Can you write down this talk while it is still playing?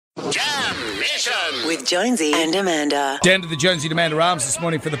Nation with Jonesy and Amanda. Down to the Jonesy and Amanda Arms this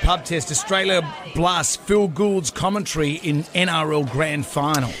morning for the pub test. Australia blasts Phil Gould's commentary in NRL Grand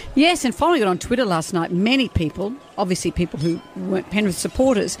Final. Yes, and following it on Twitter last night, many people, obviously people who weren't Penrith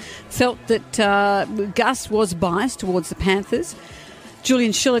supporters, felt that Gus was biased towards the Panthers.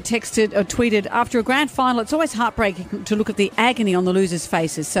 Julian Schiller tweeted, after a grand final, it's always heartbreaking to look at the agony on the losers'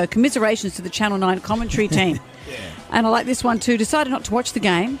 faces. So commiserations to the Channel 9 commentary team. Yeah. And I like this one too. Decided not to watch the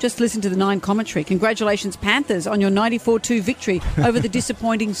game, just listen to the 9 commentary. Congratulations, Panthers, on your 94-2 victory over the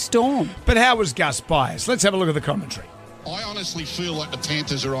disappointing Storm. But how was Gus biased? Let's have a look at the commentary. I honestly feel like the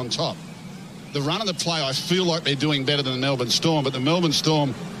Panthers are on top. The run of the play, I feel like they're doing better than the Melbourne Storm, but the Melbourne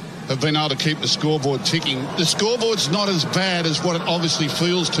Storm have been able to keep the scoreboard ticking. The scoreboard's not as bad as what it obviously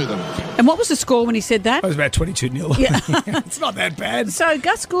feels to them. And what was the score when he said that? It was about 22-0. Yeah. It's not that bad. So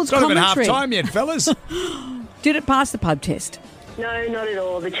Gus Gould's Not even commentary. half time yet, fellas. Did it pass the pub test? No, not at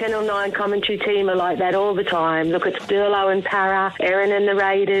all. The Channel 9 commentary team are like that all the time. Look, it's Durlo and Para, Erin and the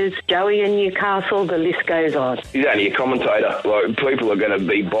Raiders, Joey and Newcastle, the list goes on. He's only a commentator. Like, people are going to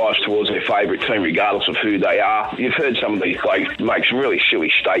be biased towards their favourite team regardless of who they are. You've heard some of these blokes make some really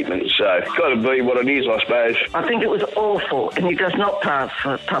silly statements, so it's got to be what it is, I suppose. I think it was awful, and he does not pass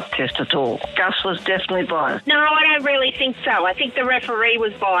the pub test at all. Gus was definitely biased. No, I don't really think so. I think the referee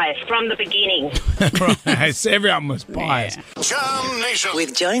was biased from the beginning. Right, so everyone was biased. Nation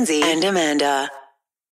With Jonesy and Amanda.